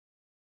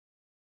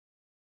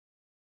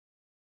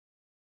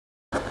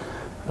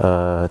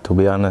To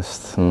be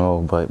honest,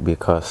 no, but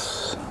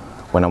because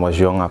when I was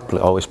young, I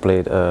always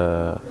played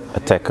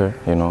attacker.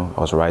 You know,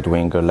 I was right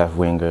winger, left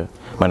winger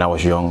when I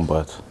was young.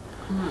 But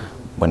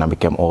when I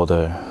became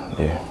older,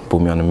 they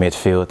put me on the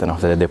midfield, and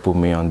after that they put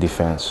me on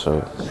defense.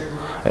 So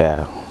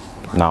yeah,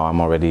 now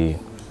I'm already,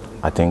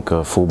 I think,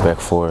 fullback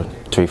for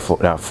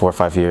 4 or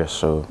 5 years.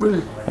 So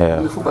really,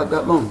 yeah, you fullback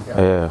that long?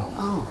 Yeah.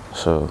 Oh.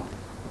 So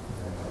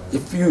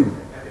if you,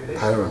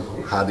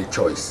 Tyronne, had a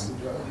choice,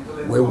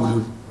 where would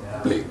you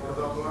play?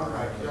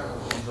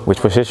 which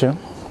position?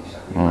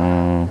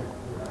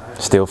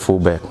 Still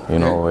fullback. You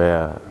know,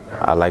 yeah.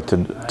 I like to,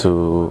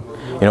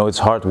 you know, it's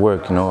hard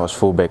work. You know, as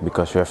fullback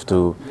because you have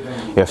to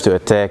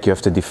attack, you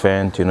have to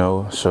defend. You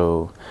know,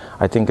 so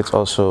I think it's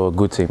also a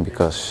good thing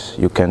because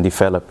you can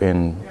develop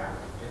in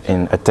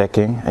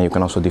attacking and you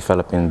can also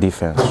develop in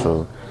defense.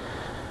 So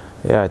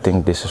yeah, I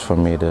think this is for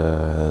me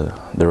the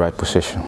right position.